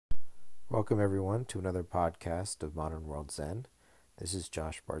Welcome, everyone, to another podcast of Modern World Zen. This is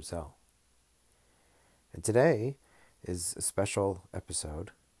Josh Barzell. And today is a special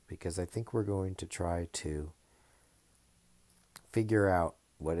episode because I think we're going to try to figure out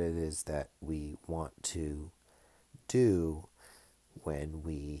what it is that we want to do when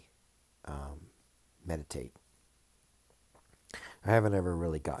we meditate. I haven't ever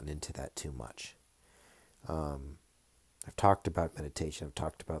really gotten into that too much. I've talked about meditation, I've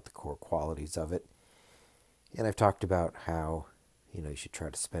talked about the core qualities of it, and I've talked about how, you should try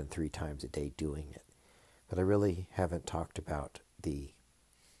to spend 3 times a day doing it. But I really haven't talked about the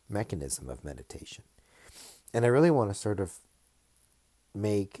mechanism of meditation. And I really want to sort of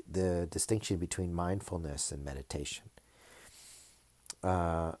make the distinction between mindfulness and meditation.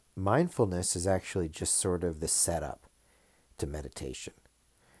 Mindfulness is actually just sort of the setup to meditation.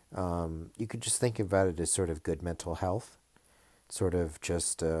 You could just think about it as sort of good mental health, sort of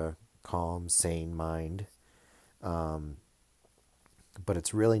just a calm, sane mind. But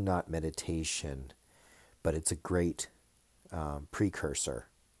it's really not meditation, but it's a great precursor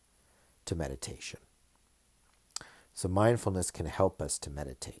to meditation. So mindfulness can help us to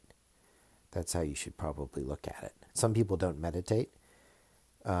meditate. That's how you should probably look at it. Some people don't meditate.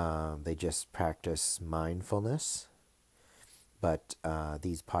 They just practice mindfulness. But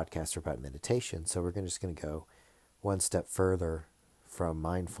these podcasts are about meditation, so we're just going to go one step further from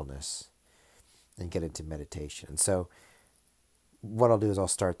mindfulness and get into meditation. And so what I'll do is I'll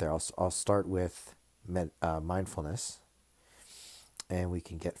start there. I'll start with mindfulness, and we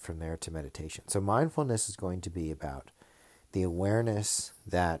can get from there to meditation. So mindfulness is going to be about the awareness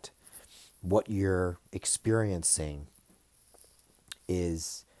that what you're experiencing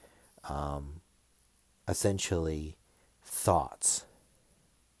is essentially thoughts.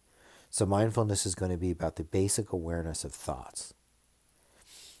 So mindfulness is going to be about the basic awareness of thoughts.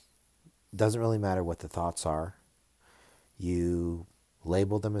 Doesn't really matter what the thoughts are. You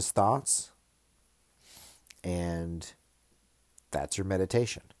label them as thoughts, and that's your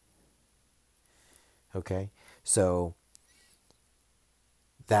meditation. Okay? So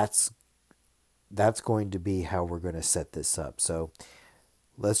that's going to be how we're going to set this up. So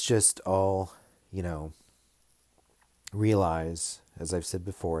let's just all, realize, as I've said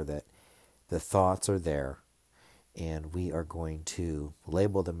before, that the thoughts are there, and we are going to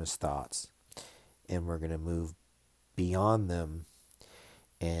label them as thoughts, and we're going to move beyond them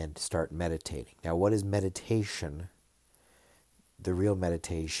and start meditating. Now, what is meditation? The real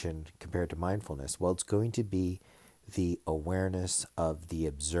meditation compared to mindfulness? Well, it's going to be the awareness of the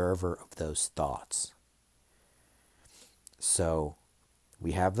observer of those thoughts. So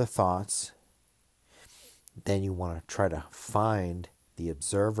we have the thoughts. Then you want to try to find the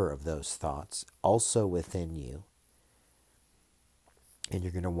observer of those thoughts also within you. And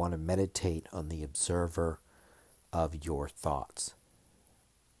you're going to want to meditate on the observer of your thoughts.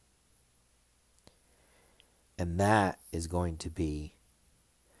 And that is going to be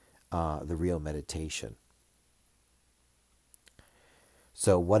the real meditation.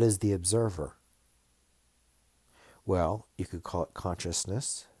 So what is the observer? Well, you could call it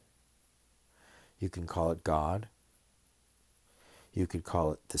consciousness. You can call it God. You could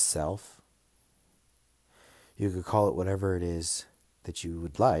call it the self. You could call it whatever it is that you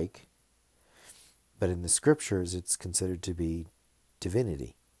would like. But in the scriptures, it's considered to be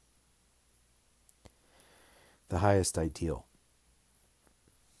divinity, the highest ideal.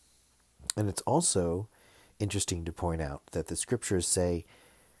 And it's also interesting to point out that the scriptures say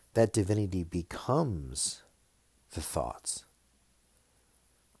that divinity becomes the thoughts.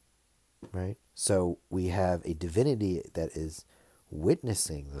 Right? So we have a divinity that is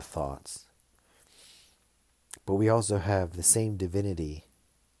witnessing the thoughts, but we also have the same divinity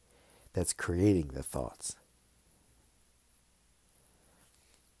that's creating the thoughts.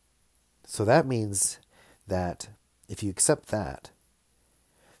 So that means that if you accept that,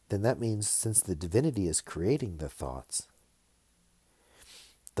 then that means since the divinity is creating the thoughts,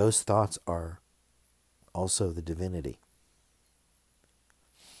 those thoughts are also the divinity.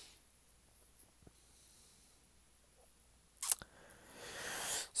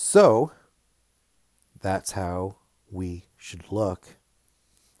 So that's how we should look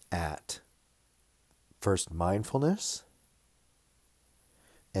at first mindfulness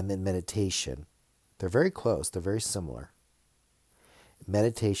and then meditation. They're very close. They're very similar.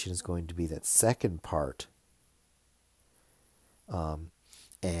 Meditation is going to be that second part.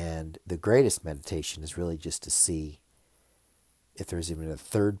 And the greatest meditation is really just to see if there's even a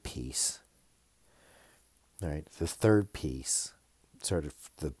third piece. Right? The third piece, sort of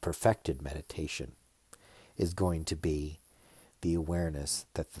the perfected meditation, is going to be the awareness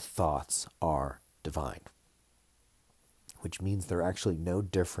that the thoughts are divine, which means they're actually no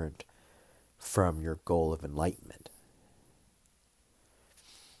different from your goal of enlightenment.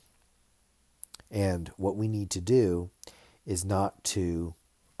 And what we need to do is not to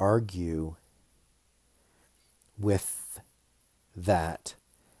argue with that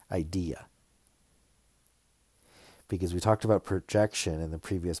idea. Because we talked about projection in the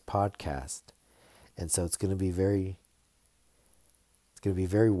previous podcast, and so it's going to be very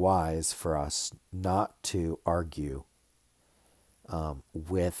wise for us not to argue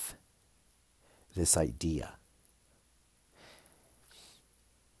with this idea.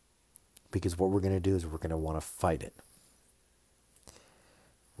 Because what we're going to do is we're going to want to fight it.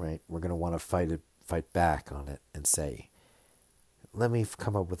 Right? We're going to want to fight back on it and say, let me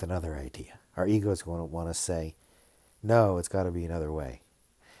come up with another idea. Our ego is going to want to say, no, it's got to be another way.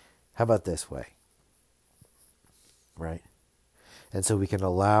 How about this way? Right? And so we can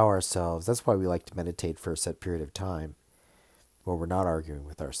allow ourselves, that's why we like to meditate for a set period of time where we're not arguing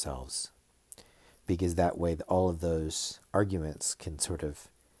with ourselves. Because that way all of those arguments can sort of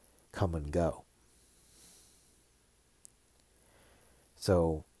come and go.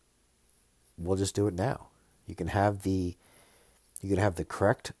 So we'll just do it now. You can have the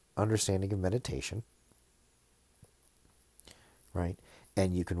correct understanding of meditation, right?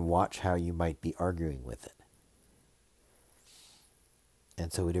 And you can watch how you might be arguing with it.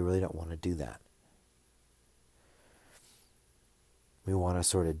 And so we really don't want to do that. We want to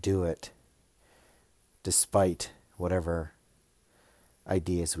sort of do it despite whatever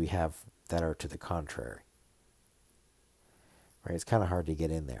ideas we have that are to the contrary. Right? It's kind of hard to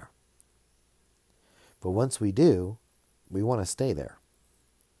get in there. But once we do, we want to stay there.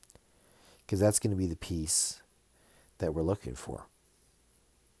 Because that's going to be the peace that we're looking for.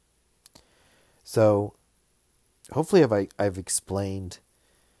 So, hopefully I've explained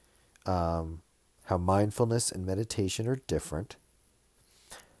how mindfulness and meditation are different.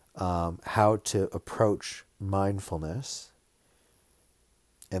 How to approach mindfulness.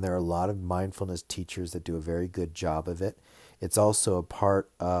 And there are a lot of mindfulness teachers that do a very good job of it. It's also a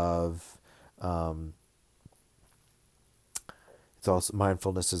part of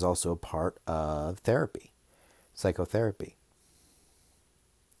mindfulness is also a part of therapy, psychotherapy.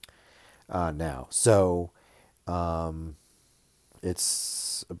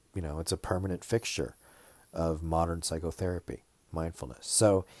 It's a permanent fixture of modern psychotherapy, mindfulness.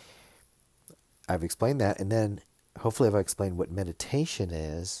 So I've explained that, and then hopefully if I explained what meditation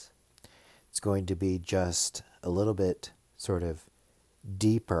is, it's going to be just a little bit sort of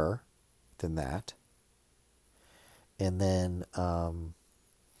deeper than that. And then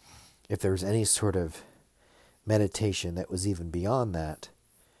if there's any sort of meditation that was even beyond that,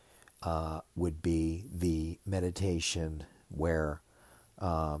 would be the meditation where,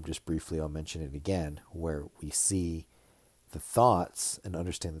 just briefly I'll mention it again, where we see the thoughts and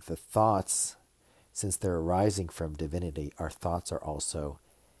understand that the thoughts, since they're arising from divinity, our thoughts are also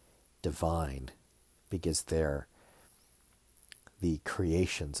divine because they're the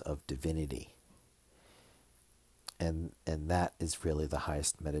creations of divinity. And that is really the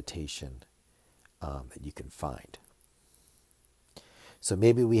highest meditation that you can find. So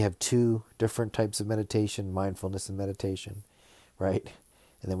maybe we have two different types of meditation, mindfulness and meditation, right?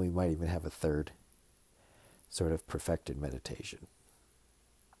 And then we might even have a third sort of perfected meditation.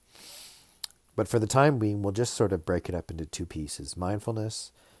 But for the time being, we'll just sort of break it up into two pieces: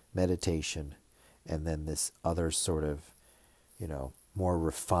 mindfulness, meditation, and then this other sort of, more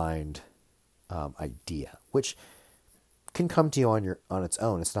refined idea, which can come to you on its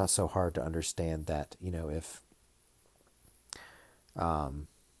own. It's not so hard to understand that, if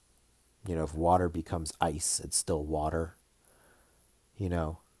water becomes ice, it's still water.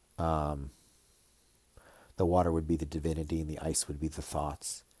 The water would be the divinity and the ice would be the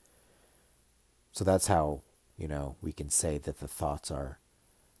thoughts. So that's how, we can say that the thoughts are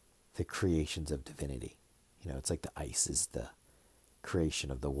the creations of divinity. It's like the ice is the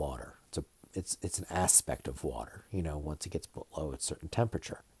creation of the water. It's an aspect of water, once it gets below a certain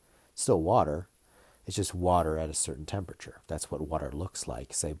temperature. It's still water. It's just water at a certain temperature. That's what water looks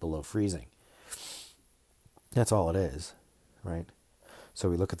like, say below freezing. That's all it is, right? So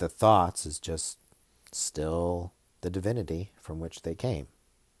we look at the thoughts as just still the divinity from which they came.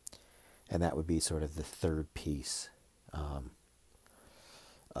 And that would be sort of the third piece of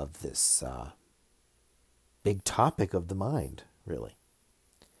this big topic of the mind, really.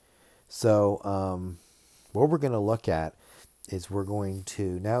 So what we're going to look at is we're going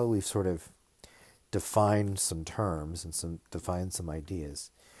to, now that we've sort of defined some terms and defined some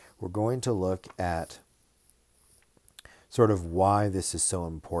ideas, we're going to look at sort of why this is so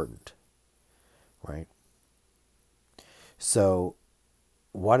important, right? So,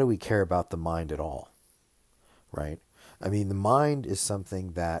 why do we care about the mind at all, right? I mean, the mind is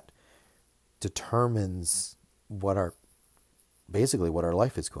something that determines basically what our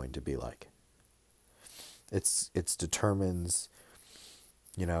life is going to be like. It's determines,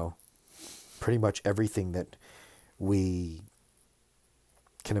 pretty much everything that we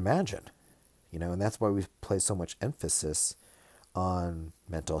can imagine, and that's why we place so much emphasis on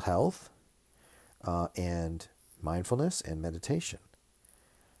mental health and mindfulness and meditation,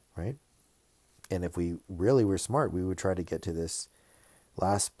 right? And if we really were smart, we would try to get to this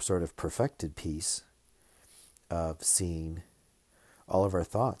last sort of perfected piece of seeing all of our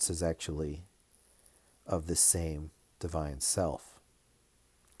thoughts as actually of the same divine self.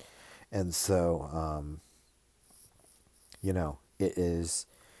 And so, it is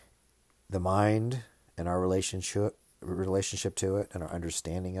the mind and our relationship to it and our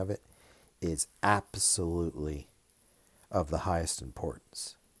understanding of it is absolutely of the highest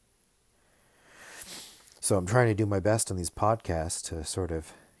importance. So I'm trying to do my best on these podcasts to sort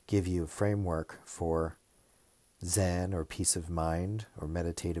of give you a framework for Zen or peace of mind or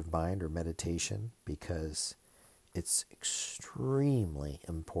meditative mind or meditation, because it's extremely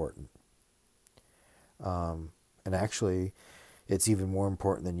important. And actually, it's even more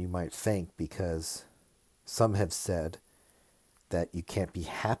important than you might think, because some have said that you can't be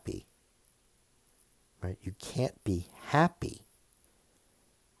happy, right? You can't be happy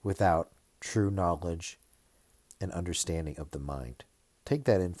without true knowledge and understanding of the mind. Take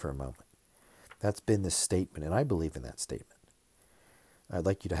that in for a moment. That's been the statement, and I believe in that statement. I'd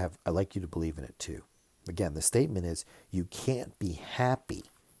like you to believe in it too. Again, the statement is you can't be happy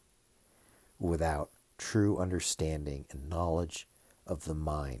without true understanding and knowledge of the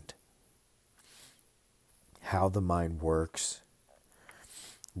mind. How the mind works,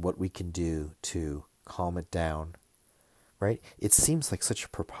 what we can do to calm it down, right? It seems like such a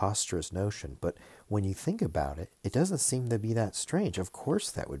preposterous notion, but when you think about it, it doesn't seem to be that strange. Of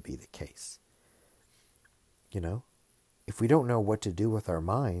course that would be the case. If we don't know what to do with our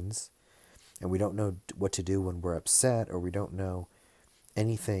minds, and we don't know what to do when we're upset, or we don't know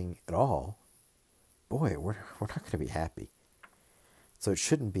anything at all, boy, we're not going to be happy. So it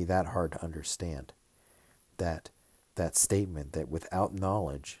shouldn't be that hard to understand that statement that without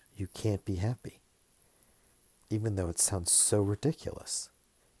knowledge, you can't be happy. Even though it sounds so ridiculous,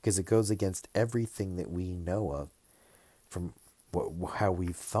 because it goes against everything that we know of from how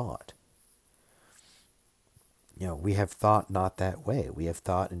we've thought. We have thought not that way. We have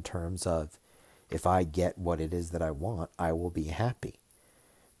thought in terms of, if I get what it is that I want, I will be happy.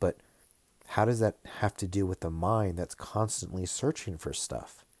 But how does that have to do with the mind that's constantly searching for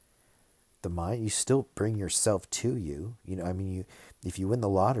stuff? The mind, you still bring yourself to you. If you win the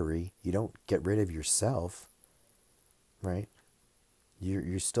lottery, you don't get rid of yourself, right?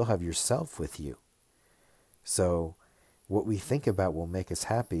 You still have yourself with you. So what we think about will make us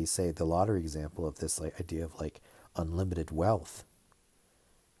happy. Say the lottery example of this idea of unlimited wealth,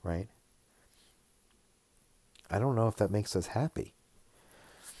 right? I don't know if that makes us happy.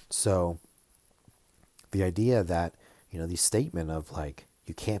 So the idea that, the statement of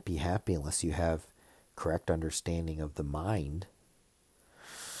you can't be happy unless you have correct understanding of the mind,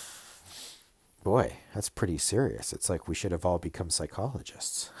 boy, that's pretty serious. It's like we should have all become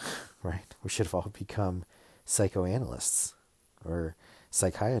psychologists, right? We should have all become psychoanalysts or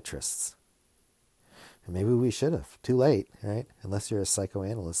psychiatrists. And maybe we should have. Too late, right? Unless you're a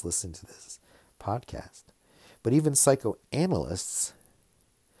psychoanalyst, listen to this podcast. But even psychoanalysts,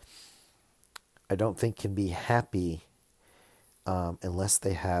 I don't think can be happy unless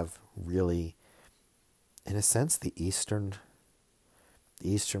they have really, in a sense, the Eastern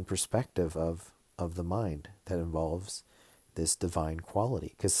perspective of the mind that involves this divine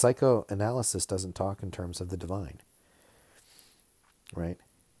quality. Because psychoanalysis doesn't talk in terms of the divine, right?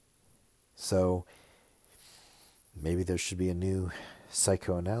 So maybe there should be a new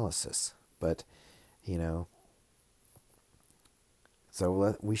psychoanalysis, but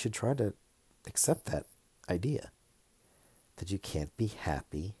so we should try to accept that idea that you can't be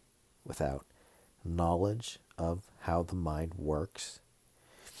happy without knowledge of how the mind works.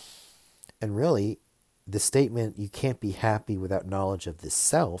 And really, the statement, you can't be happy without knowledge of the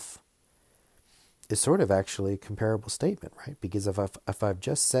self, is sort of actually a comparable statement, right? Because if I've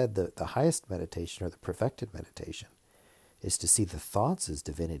just said that the highest meditation or the perfected meditation is to see the thoughts as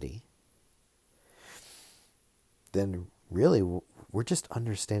divinity, then really we're just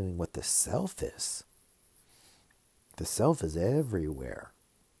understanding what the self is. The self is everywhere.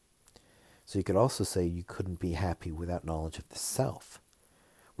 So you could also say you couldn't be happy without knowledge of the self,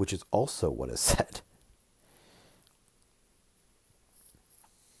 which is also what is said.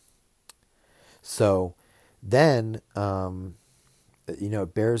 So then,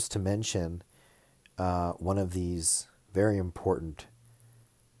 it bears to mention one of these very important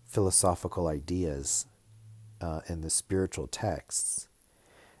philosophical ideas in the spiritual texts.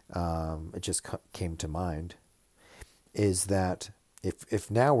 It just came to mind, is that if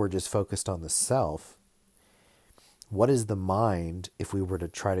now we're just focused on the self, what is the mind if we were to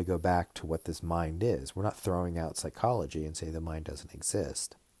try to go back to what this mind is? We're not throwing out psychology and say the mind doesn't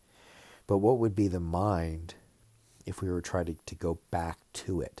exist. But what would be the mind if we were trying to go back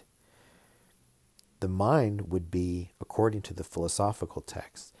to it? The mind would be, according to the philosophical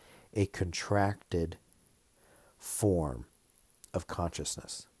text, a contracted form of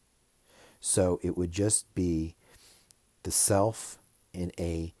consciousness. So it would just be the self in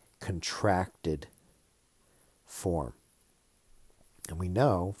a contracted form. And we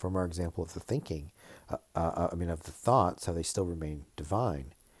know from our example of the thinking, of the thoughts, how they still remain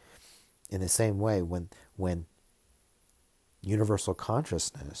divine. In the same way, when universal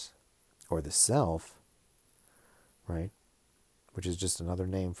consciousness, or the self, right, which is just another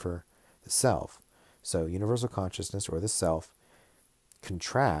name for the self. So universal consciousness, or the self,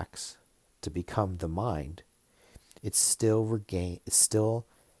 contracts to become the mind, it still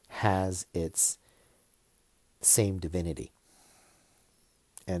has its same divinity.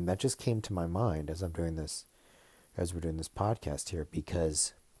 And that just came to my mind as we're doing this podcast here,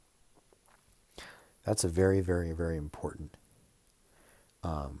 because that's a very, very, very important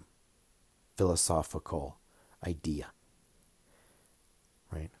philosophical idea,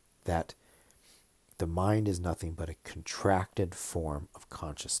 right? That the mind is nothing but a contracted form of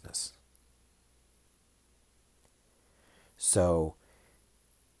consciousness. So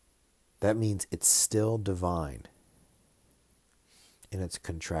that means it's still divine in its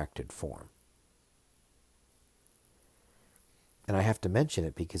contracted form. And I have to mention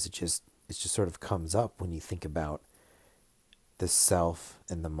it because it just sort of comes up when you think about the self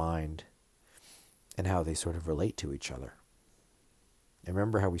and the mind and how they sort of relate to each other. And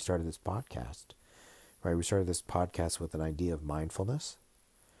remember how we started this podcast, right? We started this podcast with an idea of mindfulness,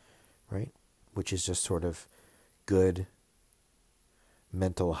 right? Which is just sort of good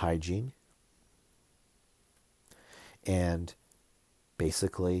mental hygiene, and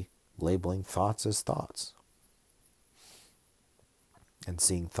basically labeling thoughts as thoughts and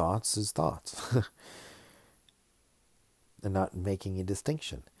seeing thoughts as thoughts and not making a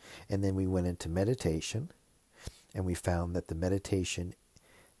distinction. And then we went into meditation, and we found that the meditation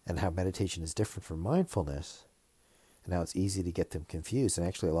and how meditation is different from mindfulness, and how it's easy to get them confused. And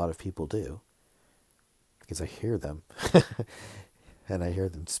actually a lot of people do, because I hear them and I hear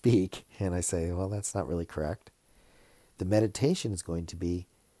them speak, and I say, well, that's not really correct. The meditation is going to be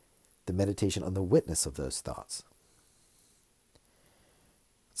the meditation on the witness of those thoughts.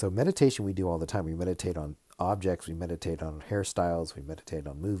 So meditation we do all the time. We meditate on objects, we meditate on hairstyles, we meditate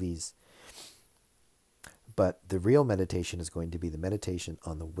on movies. But the real meditation is going to be the meditation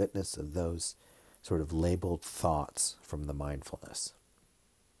on the witness of those sort of labeled thoughts from the mindfulness.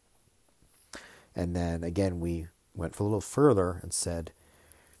 And then again, we went a little further and said,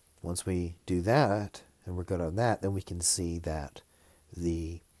 once we do that, and we're good on that, then we can see that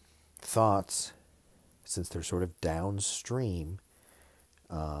the thoughts, since they're sort of downstream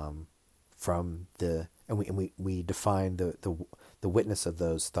from the, and we define the witness of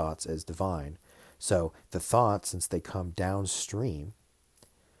those thoughts as divine. So the thoughts, since they come downstream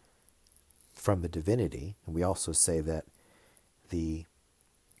from the divinity, and we also say that the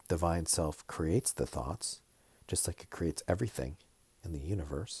divine self creates the thoughts, just like it creates everything in the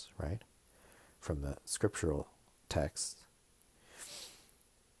universe, right? From the scriptural texts.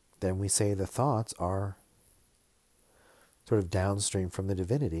 Then we say the thoughts are sort of downstream from the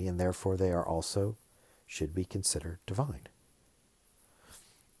divinity, and therefore they are also should be considered divine,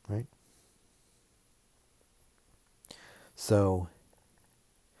 right? So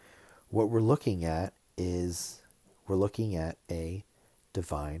what we're looking at is we're looking at a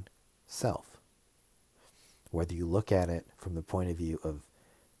divine self. Whether you look at it from the point of view of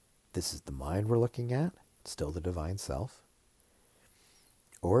this is the mind we're looking at, still the divine self,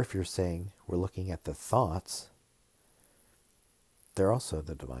 or if you're saying we're looking at the thoughts, they're also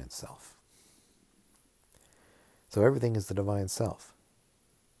the divine self. So everything is the divine self.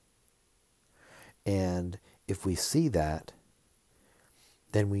 And if we see that,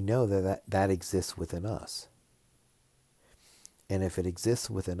 then we know that exists within us. And if it exists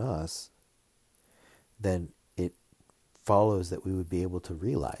within us, then it follows that we would be able to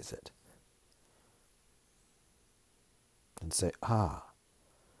realize it. and say, ah,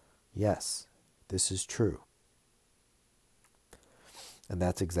 yes, this is true. And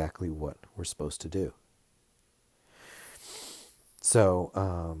that's exactly what we're supposed to do. So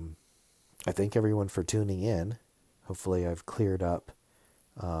I thank everyone for tuning in. Hopefully I've cleared up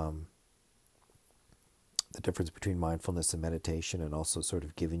the difference between mindfulness and meditation, and also sort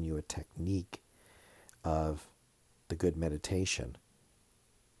of giving you a technique of the good meditation.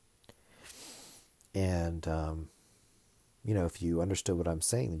 And, if you understood what I'm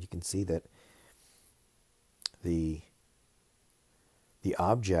saying, then you can see that the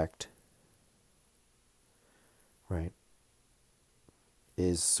object, right,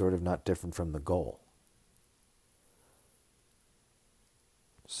 is sort of not different from the goal.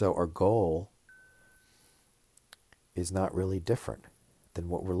 So our goal is not really different than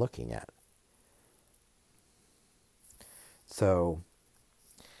what we're looking at. So,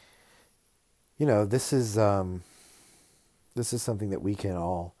 this is something that we can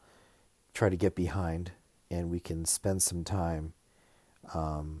all try to get behind, and we can spend some time,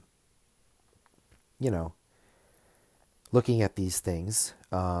 looking at these things.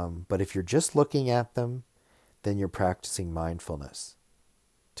 But if you're just looking at them, then you're practicing mindfulness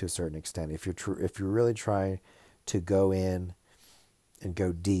to a certain extent. If you're really trying to go in and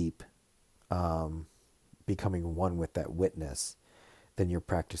go deep, becoming one with that witness, then you're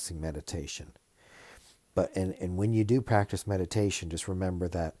practicing meditation. But and when you do practice meditation, just remember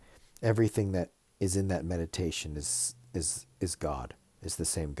that everything that is in that meditation is God, is the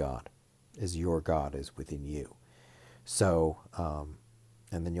same God, is your God is within you. So,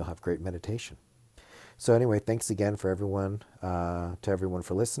 and then you'll have great meditation. So anyway, thanks again to everyone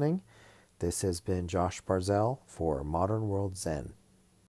for listening. This has been Josh Barzell for Modern World Zen.